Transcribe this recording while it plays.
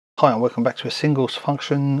Hi and welcome back to a singles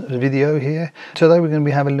function video here. Today we're going to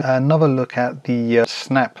be having another look at the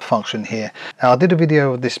snap function here. Now I did a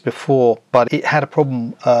video of this before, but it had a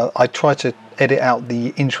problem. I tried to edit out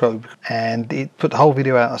the intro and it put the whole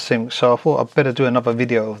video out of sync, so I thought I'd better do another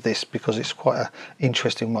video of this because it's quite an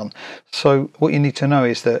interesting one. So what you need to know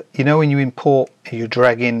is that, you know, when you import, you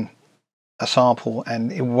drag in a sample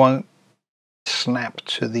and it won't snap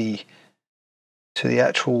to the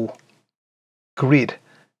actual grid.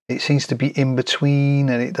 It seems to be in between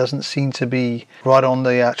and it doesn't seem to be right on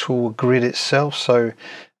the actual grid itself, so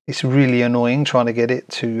it's really annoying trying to get it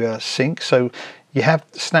to sync. So you have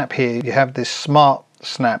snap here, you have this smart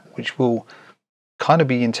snap which will kind of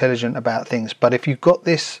be intelligent about things, but if you've got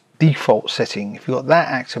this default setting, if you've got that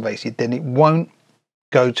activated, then it won't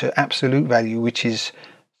go to absolute value, which is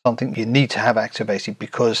something you need to have activated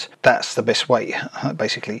because that's the best way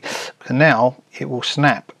basically. And now it will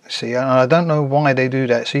snap, see, and I don't know why they do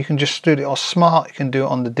that. So you can just do it on smart, you can do it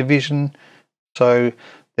on the division, so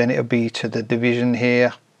then it'll be to the division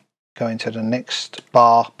here, go into the next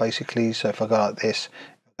bar basically. So if I go like this,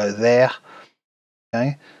 go there,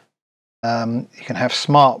 okay. You can have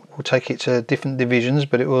smart, will take it to different divisions,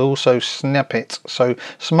 but it will also snap it. So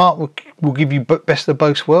smart will give you best of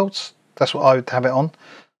both worlds. That's what I would have it on.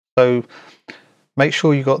 So make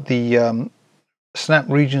sure you got the snap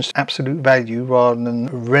regions absolute value rather than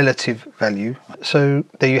relative value. So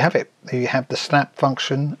there you have it. There you have the snap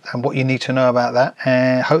function and what you need to know about that.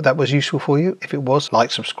 And I hope that was useful for you. If it was,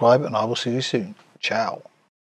 like, subscribe, and I will see you soon. Ciao.